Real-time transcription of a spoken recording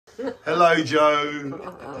Hello,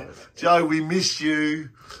 Joe. Joe, we miss you.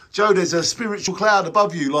 Joe, there's a spiritual cloud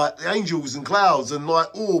above you, like the angels and clouds and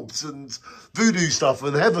like orbs and voodoo stuff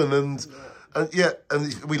and heaven and yeah,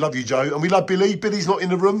 and we love you, Joe. And we love Billy. Billy's not in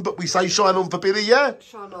the room, but we say shine on for Billy, yeah?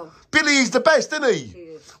 Shine on. Billy is the best, isn't he? He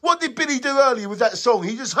is. What did Billy do earlier with that song?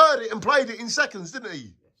 He just heard it and played it in seconds, didn't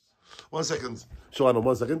he? 1 second. Shine on,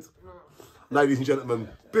 1 second. Ladies and gentlemen,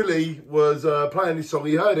 Billy was playing this song.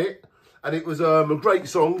 He heard it, and it was a great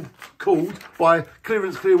song called by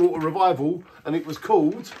Clearance Clearwater Revival, and it was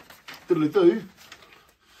called Diddle-a-doo.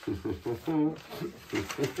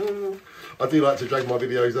 I do like to drag my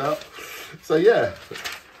videos out. So yeah,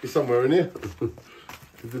 it's somewhere in here.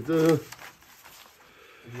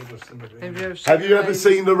 Have you ever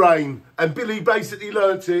seen the rain? And Billy basically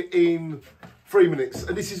learnt it in 3 minutes.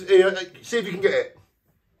 And this is, see if you can get it.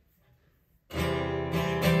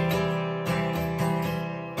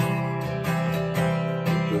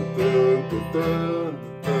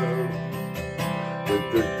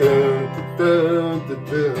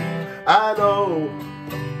 I know.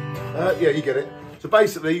 Yeah, you get it. So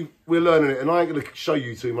basically, we're learning it, and I ain't going to show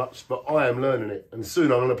you too much, but I am learning it. And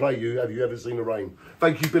soon I'm going to play you Have You Ever Seen the Rain?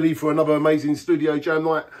 Thank you, Billy, for another amazing studio jam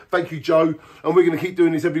night. Thank you, Joe. And we're going to keep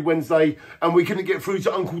doing this every Wednesday. And we couldn't get through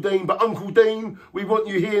to Uncle Dean, but Uncle Dean, we want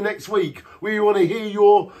you here next week. We want to hear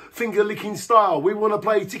your finger-licking style. We want to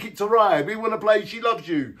play Ticket to Ride. We want to play She Loves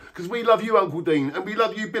You, because we love you, Uncle Dean, and we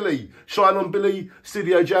love you, Billy. Shine on Billy,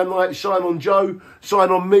 studio jam night. Shine on Joe,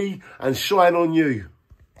 shine on me, and shine on you.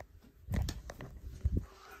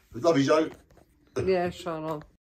 Love you, Joe. Yeah, shine on.